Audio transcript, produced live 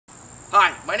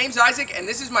Hi, my name's Isaac and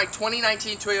this is my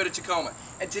 2019 Toyota Tacoma.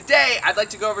 And today I'd like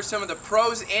to go over some of the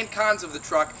pros and cons of the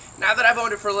truck now that I've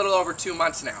owned it for a little over 2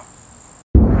 months now.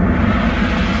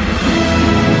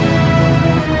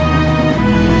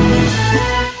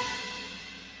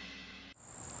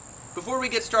 Before we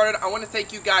get started, I want to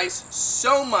thank you guys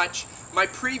so much. My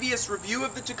previous review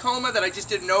of the Tacoma that I just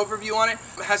did an overview on it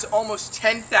has almost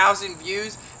 10,000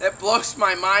 views. That blows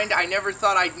my mind. I never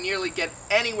thought I'd nearly get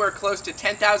anywhere close to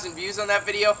 10,000 views on that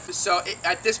video. So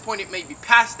at this point it may be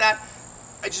past that.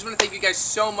 I just want to thank you guys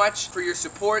so much for your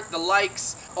support, the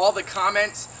likes, all the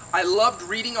comments. I loved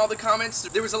reading all the comments.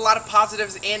 There was a lot of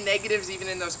positives and negatives even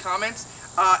in those comments.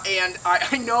 And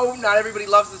I know not everybody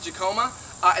loves the Tacoma.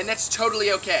 And that's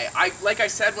totally okay. Like I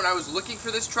said, when I was looking for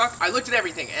this truck, I looked at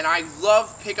everything, and I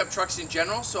love pickup trucks in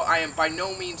general, so I am by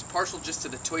no means partial just to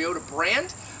the Toyota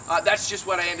brand. That's just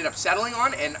what I ended up settling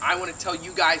on, and I want to tell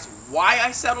you guys why I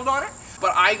settled on it.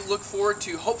 But I look forward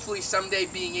to hopefully someday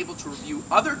being able to review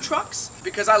other trucks,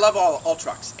 because I love all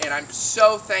trucks, and I'm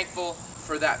so thankful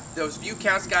for that. Those view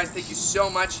counts, guys, thank you so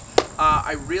much.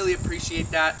 I really appreciate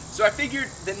that. So I figured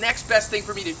the next best thing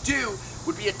for me to do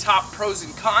would be a top pros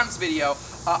and cons video.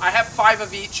 I have 5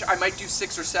 of each. I might do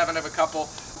 6 or 7 of a couple,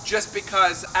 just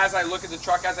because as I look at the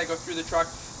truck, as I go through the truck,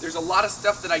 there's a lot of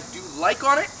stuff that I do like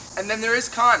on it, and then there is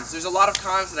cons. There's a lot of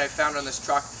cons that I found on this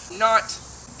truck. Not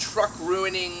truck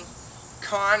ruining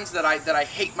cons that I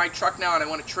hate my truck now and I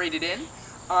want to trade it in,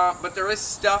 but there is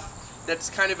stuff that's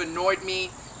kind of annoyed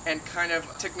me and kind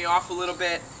of ticked me off a little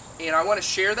bit, and I want to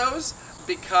share those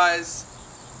because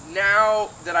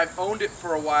now that I've owned it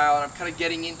for a while and I'm kind of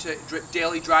getting into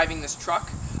daily driving this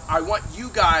truck, I want you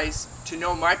guys to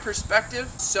know my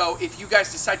perspective. So if you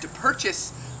guys decide to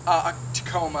purchase a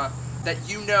Tacoma, that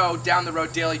you know down the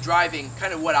road daily driving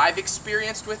kind of what I've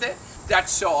experienced with it.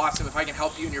 That's so awesome if I can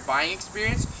help you in your buying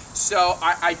experience. So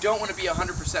I don't want to be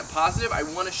 100% positive. I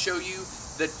want to show you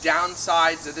the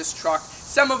downsides of this truck.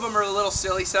 Some of them are a little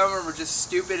silly, some of them are just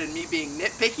stupid and me being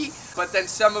nitpicky, but then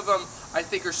some of them I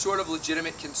think are sort of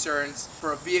legitimate concerns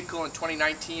for a vehicle in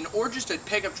 2019 or just a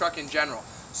pickup truck in general.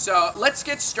 So let's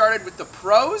get started with the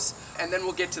pros and then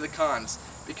we'll get to the cons,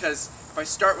 because if I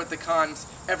start with the cons,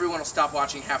 everyone will stop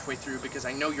watching halfway through because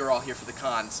I know you're all here for the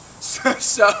cons.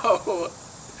 So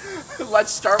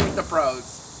let's start with the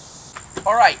pros.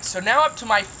 Alright, so now up to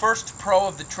my first pro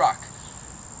of the truck.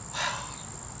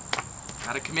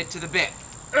 Gotta commit to the bit.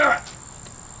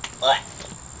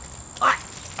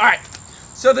 Alright,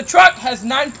 so the truck has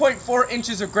 9.4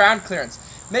 inches of ground clearance,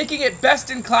 making it best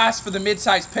in class for the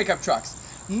mid-size pickup trucks.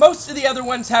 Most of the other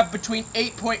ones have between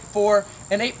 8.4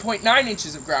 and 8.9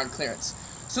 inches of ground clearance.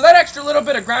 So that extra little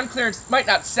bit of ground clearance might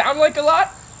not sound like a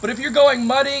lot, but if you're going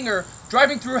mudding or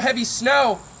driving through heavy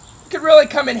snow, it could really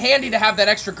come in handy to have that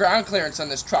extra ground clearance on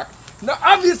this truck. Now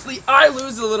obviously I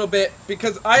lose a little bit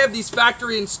because I have these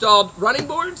factory installed running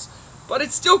boards, but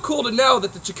it's still cool to know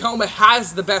that the Tacoma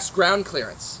has the best ground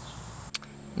clearance.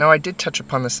 Now I did touch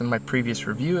upon this in my previous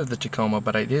review of the Tacoma,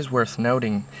 but it is worth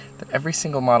noting that every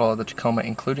single model of the Tacoma,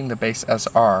 including the base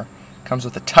SR, comes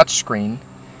with a touchscreen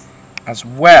as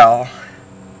well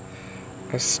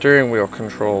as steering wheel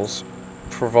controls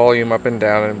for volume up and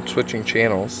down and switching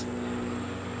channels,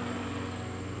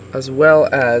 as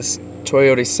well as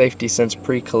Toyota's Safety Sense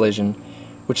pre-collision,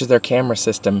 which is their camera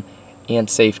system and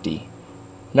safety.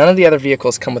 None of the other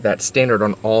vehicles come with that standard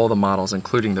on all the models,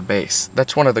 including the base.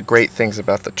 That's one of the great things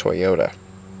about the Toyota.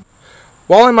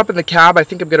 While I'm up in the cab, I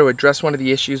think I'm going to address one of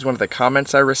the issues, one of the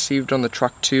comments I received on the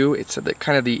truck too. It said that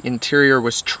kind of the interior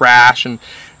was trash and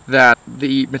that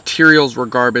the materials were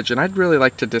garbage, and I'd really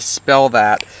like to dispel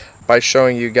that by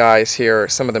showing you guys here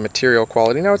some of the material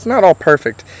quality. Now, it's not all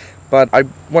perfect, but I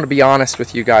want to be honest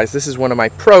with you guys. This is one of my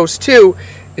pros too,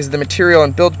 is the material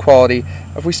and build quality.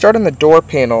 If we start on the door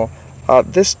panel,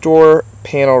 this door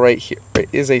panel right here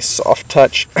is a soft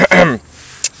touch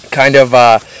kind of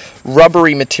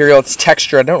rubbery material. It's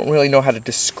texture. I don't really know how to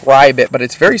describe it, but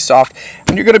it's very soft,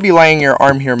 and you're going to be laying your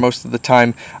arm here most of the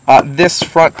time. This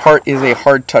front part is a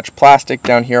hard touch plastic.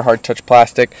 Down here, hard touch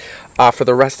plastic for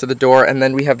the rest of the door, and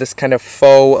then we have this kind of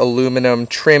faux aluminum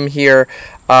trim here.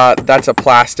 That's a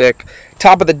plastic.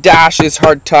 Top of the dash is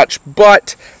hard touch,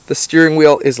 but the steering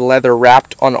wheel is leather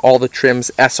wrapped on all the trims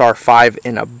SR5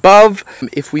 and above.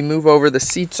 If we move over, the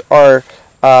seats are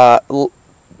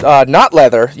not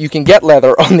leather. You can get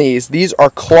leather on these. These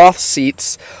are cloth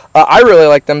seats. I really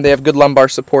like them. They have good lumbar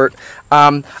support.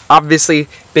 Obviously,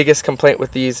 biggest complaint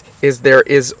with these is there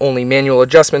is only manual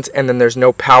adjustments, and then there's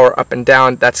no power up and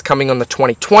down. That's coming on the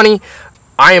 2020.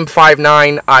 I am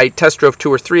 5'9". I test drove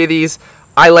 2 or 3 of these.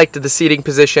 I liked the seating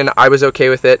position. I was okay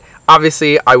with it.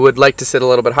 Obviously, I would like to sit a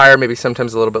little bit higher, maybe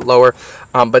sometimes a little bit lower,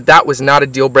 but that was not a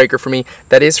deal breaker for me.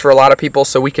 That is for a lot of people,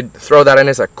 so we could throw that in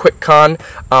as a quick con,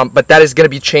 but that is going to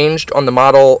be changed on the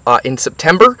model in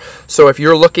September. So if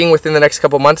you're looking within the next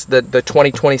couple months, the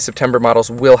 2020 September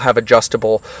models will have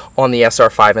adjustable on the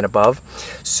SR5 and above.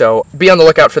 So be on the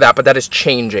lookout for that, but that is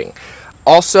changing.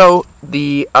 Also,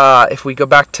 if we go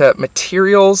back to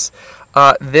materials,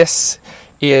 this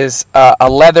is a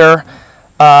leather.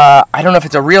 I don't know if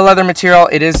it's a real leather material.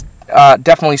 It is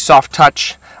definitely soft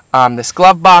touch. This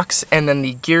glove box, and then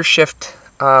the gear shift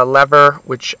lever,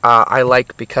 which I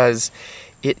like because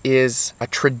it is a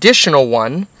traditional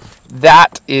one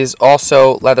that is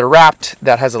also leather wrapped,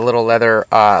 that has a little leather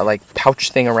like pouch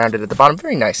thing around it at the bottom.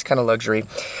 Very nice, kind of luxury.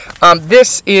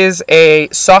 This is a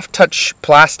soft touch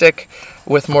plastic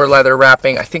with more leather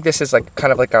wrapping. I think this is like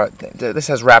kind of like this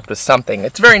has wrapped with something.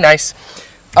 It's very nice.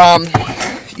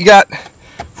 You got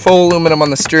faux aluminum on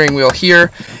the steering wheel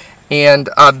here, and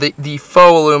the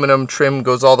faux aluminum trim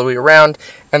goes all the way around,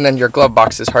 and then your glove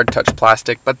box is hard touch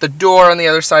plastic, but the door on the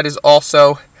other side is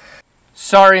also...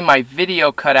 Sorry, my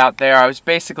video cut out there. I was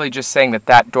basically just saying that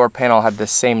that door panel had the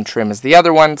same trim as the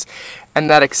other ones, and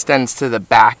that extends to the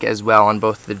back as well on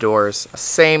both the doors.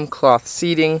 Same cloth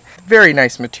seating, very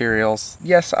nice materials.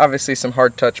 Yes, obviously some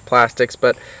hard touch plastics,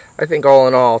 but I think all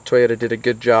in all, Toyota did a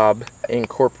good job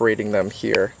incorporating them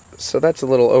here. So that's a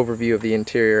little overview of the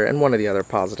interior and one of the other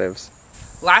positives.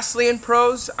 Lastly, in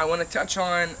pros, I want to touch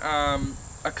on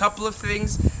a couple of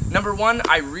things. Number one,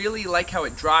 I really like how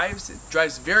it drives. It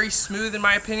drives very smooth in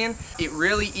my opinion. It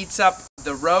really eats up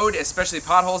the road, especially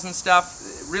potholes and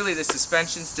stuff. Really the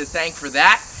suspension's to thank for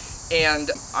that. And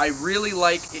I really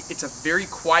like, it's a very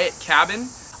quiet cabin.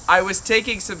 I was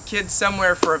taking some kids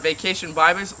somewhere for a vacation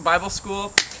Bible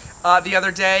school the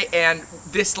other day, and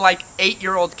this like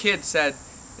 8-year-old kid said,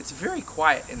 "It's very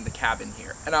quiet in the cabin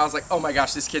here." And I was like, oh my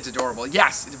gosh, this kid's adorable.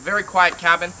 Yes, it's a very quiet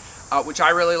cabin, which I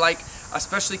really like.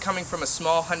 Especially coming from a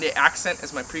small Hyundai Accent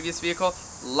as my previous vehicle.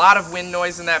 A lot of wind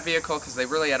noise in that vehicle because they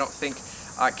really, I don't think,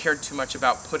 cared too much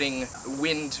about putting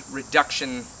wind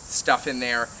reduction stuff in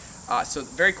there. So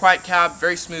very quiet cab,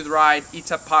 very smooth ride,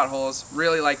 eats up potholes,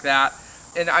 really like that.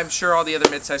 And I'm sure all the other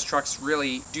midsize trucks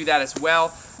really do that as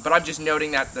well, but I'm just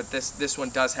noting that this one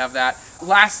does have that.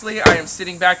 Lastly, I am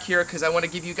sitting back here because I want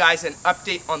to give you guys an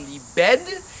update on the bed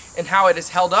and how it is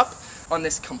held up on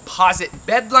this composite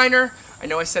bed liner. I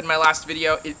know I said in my last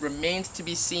video, it remains to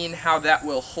be seen how that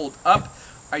will hold up.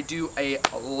 I do a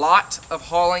lot of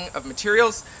hauling of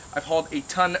materials. I've hauled a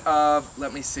ton of,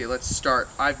 let me see, let's start.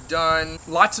 I've done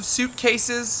lots of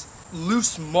suitcases,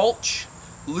 loose mulch,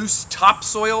 loose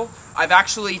topsoil. I've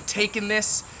actually taken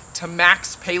this to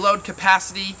max payload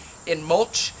capacity in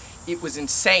mulch. It was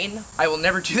insane. I will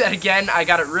never do that again. I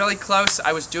got it really close.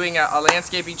 I was doing a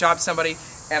landscaping job, somebody,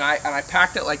 and I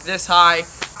packed it like this high.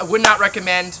 I would not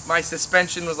recommend. My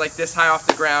suspension was like this high off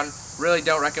the ground. Really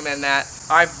don't recommend that.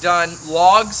 I've done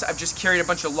logs. I've just carried a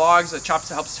bunch of logs that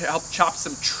help chop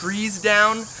some trees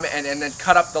down and then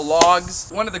cut up the logs.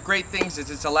 One of the great things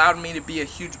is it's allowed me to be a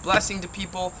huge blessing to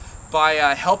people by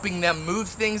helping them move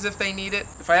things if they need it.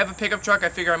 If I have a pickup truck, I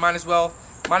figure I might as well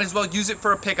use it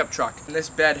for a pickup truck. And this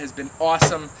bed has been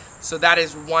awesome. So that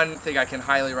is one thing I can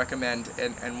highly recommend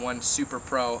and one super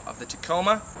pro of the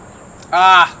Tacoma.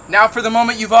 Now for the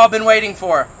moment you've all been waiting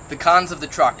for, the cons of the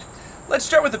truck. Let's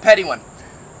start with the petty one.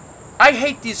 I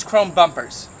hate these chrome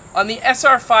bumpers. On the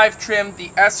SR5 trim,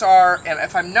 the SR, and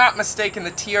if I'm not mistaken,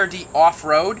 the TRD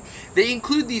off-road, they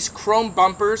include these chrome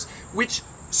bumpers, which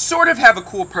sort of have a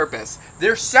cool purpose.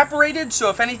 They're separated, so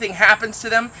if anything happens to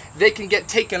them, they can get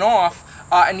taken off,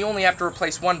 and you only have to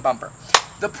replace one bumper.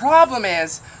 The problem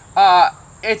is,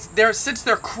 since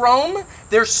they're chrome,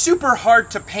 they're super hard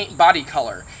to paint body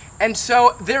color. And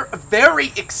so they're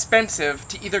very expensive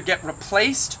to either get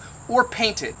replaced or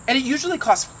painted. And it usually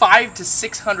costs $500 to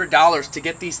 $600 to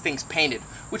get these things painted,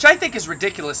 which I think is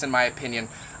ridiculous in my opinion.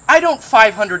 I don't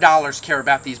 $500 care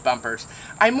about these bumpers.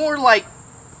 I more like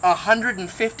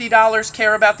 $150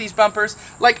 care about these bumpers.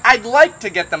 Like, I'd like to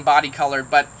get them body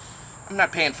colored, but I'm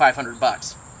not paying 500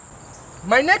 bucks.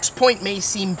 My next point may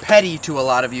seem petty to a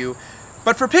lot of you,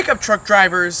 but for pickup truck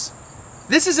drivers,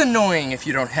 this is annoying if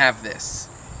you don't have this.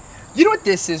 You know what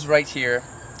this is right here?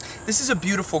 This is a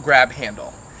beautiful grab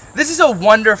handle. This is a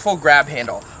wonderful grab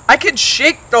handle. I could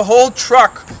shake the whole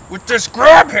truck with this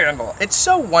grab handle. It's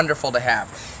so wonderful to have.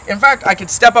 In fact, I could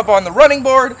step up on the running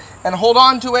board and hold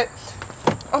on to it,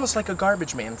 almost like a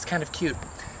garbage man. It's kind of cute.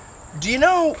 Do you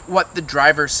know what the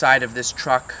driver's side of this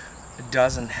truck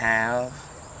doesn't have?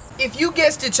 If you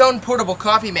guessed its own portable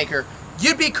coffee maker,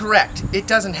 You'd be correct. It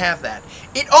doesn't have that.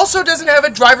 It also doesn't have a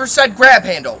driver's side grab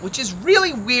handle, which is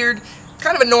really weird,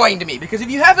 kind of annoying to me, because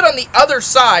if you have it on the other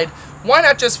side, why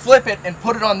not just flip it and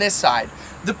put it on this side?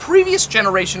 The previous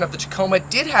generation of the Tacoma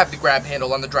did have the grab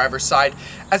handle on the driver's side,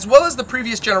 as well as the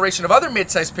previous generation of other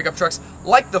mid-size pickup trucks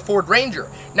like the Ford Ranger.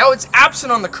 Now it's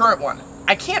absent on the current one.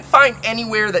 I can't find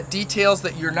anywhere that details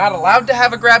that you're not allowed to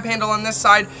have a grab handle on this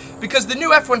side, because the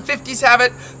new F-150s have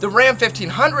it, the Ram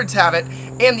 1500s have it,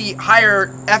 and the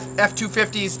higher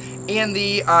F-250s and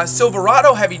the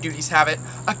Silverado heavy duties have it.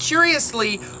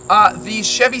 Curiously, the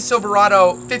Chevy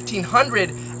Silverado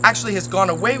 1500 actually has gone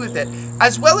away with it,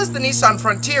 as well as the Nissan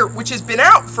Frontier, which has been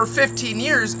out for 15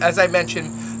 years, as I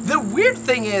mentioned. The weird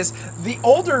thing is, the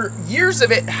older years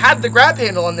of it had the grab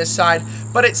handle on this side,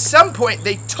 but at some point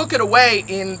they took it away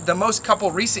in the most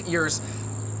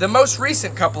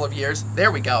recent couple of years,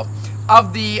 there we go,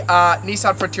 of the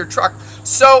Nissan Frontier truck.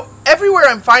 So everywhere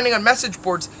I'm finding on message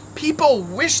boards, people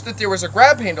wish that there was a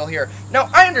grab handle here.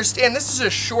 Now, I understand this is a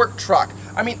short truck.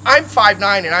 I mean, I'm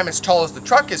 5'9" and I'm as tall as the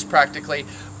truck is practically,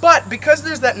 but because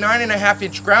there's that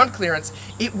 9.5-inch ground clearance,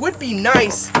 it would be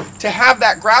nice to have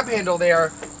that grab handle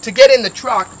there to get in the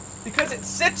truck because it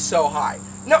sits so high.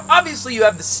 Now, obviously you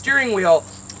have the steering wheel,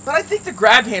 but I think the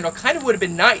grab handle kind of would have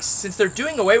been nice since they're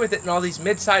doing away with it in all these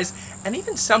mid-size and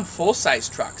even some full-size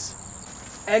trucks.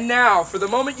 And now, for the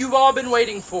moment you've all been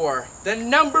waiting for, the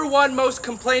 #1 most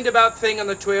complained about thing on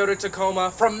the Toyota Tacoma,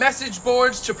 from message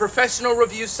boards to professional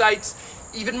review sites,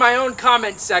 even my own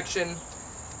comment section.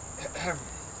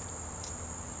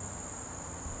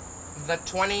 The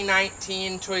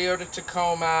 2019 Toyota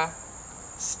Tacoma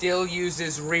still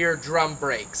uses rear drum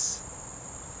brakes.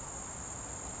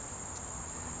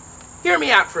 Hear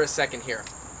me out for a second here.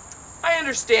 I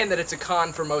understand that it's a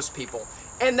con for most people,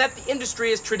 and that the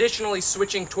industry is traditionally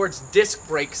switching towards disc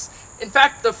brakes. In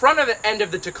fact, the front end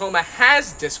of the Tacoma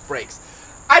has disc brakes.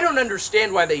 I don't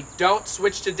understand why they don't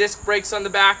switch to disc brakes on the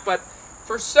back, but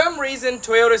for some reason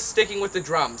Toyota's sticking with the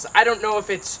drums. I don't know if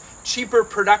it's cheaper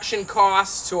production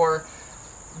costs or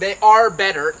they are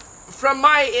better. From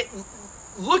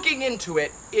looking into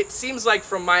it, it seems like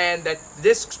from my end that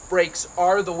disc brakes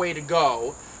are the way to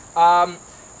go.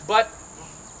 But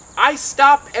I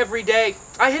stop every day.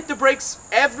 I hit the brakes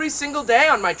every single day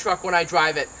on my truck when I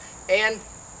drive it, and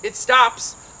it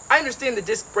stops. I understand the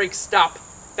disc brakes stop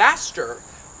faster,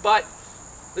 but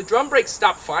the drum brakes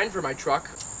stop fine for my truck.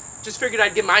 Just figured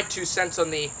I'd give my 2 cents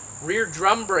on the rear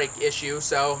drum brake issue,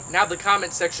 so now the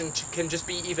comment section can just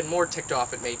be even more ticked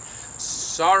off at me.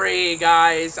 Sorry,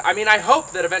 guys. I mean, I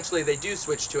hope that eventually they do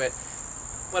switch to it,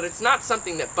 but it's not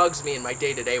something that bugs me in my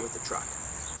day-to-day with the truck.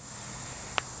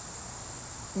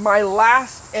 My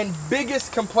last and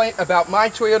biggest complaint about my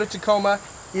Toyota Tacoma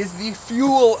is the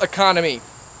fuel economy.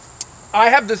 I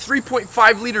have the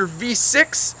 3.5-liter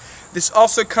V6. This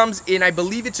also comes in, I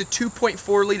believe it's a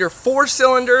 2.4-liter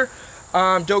 4-cylinder.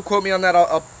 Don't quote me on that.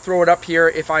 I'll throw it up here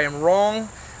if I am wrong.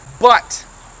 But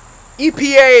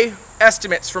EPA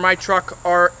estimates for my truck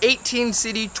are 18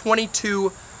 city,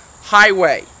 22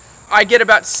 highway. I get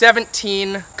about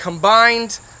 17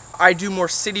 combined. I do more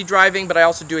city driving, but I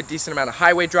also do a decent amount of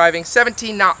highway driving.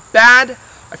 17, not bad.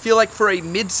 I feel like for a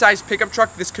mid-size pickup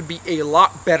truck, this could be a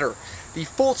lot better. The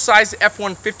full-size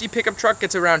F-150 pickup truck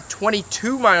gets around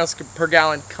 22 miles per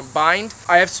gallon combined.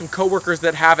 I have some coworkers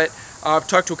that have it. I've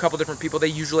talked to a couple different people. They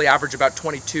usually average about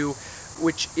 22,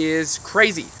 which is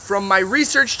crazy. From my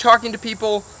research talking to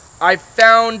people, I've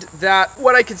found that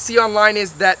what I could see online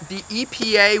is that the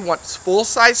EPA wants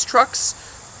full-size trucks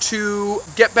to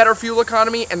get better fuel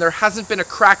economy, and there hasn't been a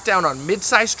crackdown on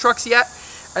mid-size trucks yet.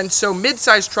 And so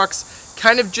mid-size trucks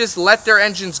kind of just let their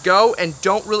engines go and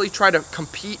don't really try to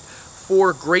compete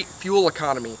for great fuel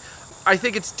economy. I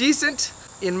think it's decent.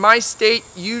 In my state,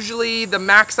 usually the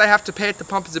max I have to pay at the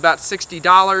pump is about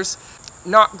 $60.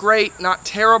 Not great, not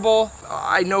terrible.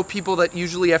 I know people that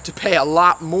usually have to pay a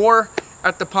lot more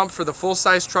at the pump for the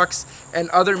full-size trucks and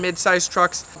other mid-size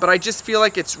trucks, but I just feel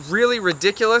like it's really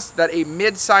ridiculous that a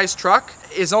mid-size truck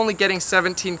is only getting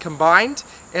 17 combined,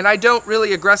 and I don't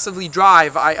really aggressively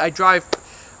drive. I drive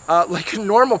like a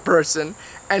normal person,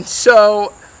 and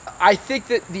so I think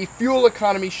that the fuel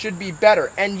economy should be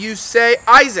better. And you say,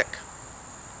 Isaac,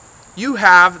 you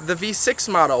have the V6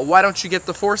 model. Why don't you get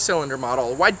the 4-cylinder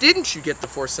model? Why didn't you get the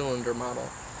 4-cylinder model?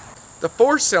 The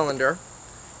 4-cylinder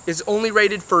is only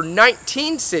rated for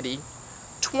 19 city,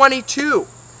 22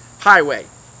 highway,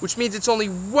 which means it's only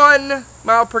 1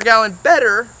 mile per gallon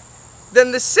better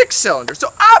than the 6-cylinder.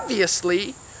 So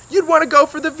obviously, you'd want to go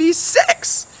for the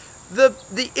V6.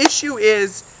 The issue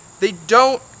is they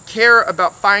don't care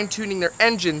about fine-tuning their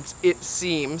engines, it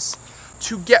seems,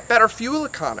 to get better fuel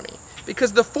economy.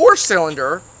 because the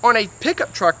 4-cylinder on a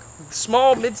pickup truck,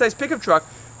 small mid-sized pickup truck,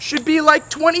 should be like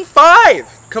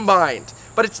 25 combined,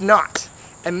 but it's not.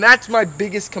 And that's my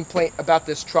biggest complaint about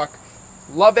this truck.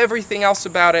 Love everything else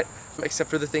about it, except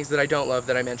for the things that I don't love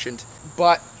that I mentioned.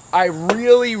 But I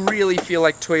really, really feel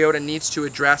like Toyota needs to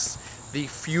address the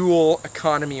fuel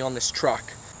economy on this truck.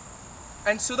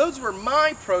 And so those were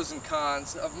my pros and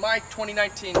cons of my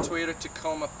 2019 Toyota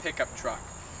Tacoma pickup truck.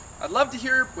 I'd love to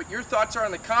hear what your thoughts are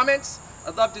in the comments.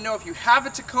 I'd love to know if you have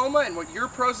a Tacoma and what your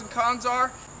pros and cons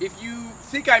are. If you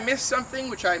think I missed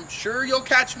something, which I'm sure you'll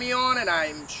catch me on and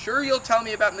I'm sure you'll tell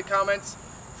me about in the comments,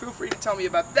 feel free to tell me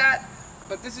about that.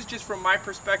 But this is just from my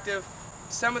perspective,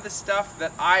 some of the stuff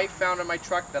that I found on my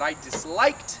truck that I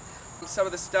disliked, some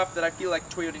of the stuff that I feel like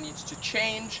Toyota needs to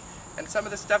change, and some of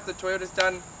the stuff that Toyota's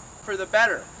done for the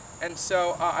better. And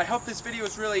so I hope this video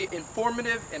is really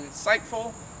informative and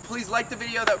insightful. Please like the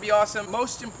video, that would be awesome.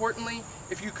 Most importantly,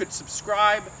 if you could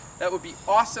subscribe, that would be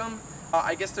awesome.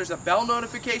 I guess there's a bell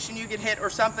notification you can hit or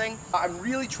something. I'm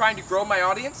really trying to grow my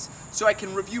audience so I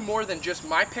can review more than just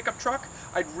my pickup truck.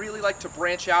 I'd really like to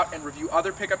branch out and review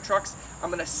other pickup trucks. I'm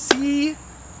gonna see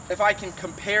if I can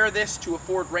compare this to a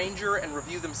Ford Ranger and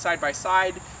review them side by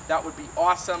side. That would be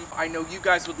awesome. I know you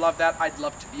guys would love that. I'd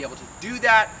love to be able to do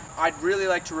that. I'd really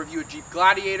like to review a Jeep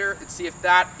Gladiator and see if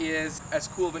that is as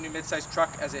cool of a new midsize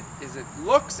truck as it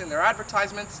looks in their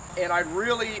advertisements. And I'd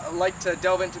really like to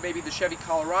delve into maybe the Chevy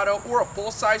Colorado or a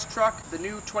full-size truck. The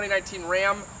new 2019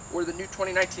 Ram or the new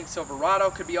 2019 Silverado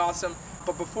could be awesome.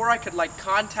 But before I could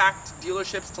contact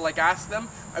dealerships to ask them,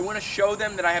 I want to show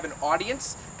them that I have an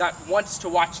audience that wants to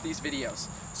watch these videos.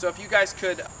 So if you guys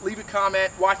could leave a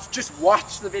comment, just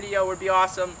watch the video would be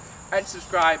awesome, and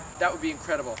subscribe, that would be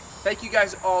incredible. Thank you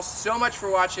guys all so much for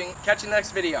watching. Catch you in the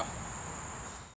next video.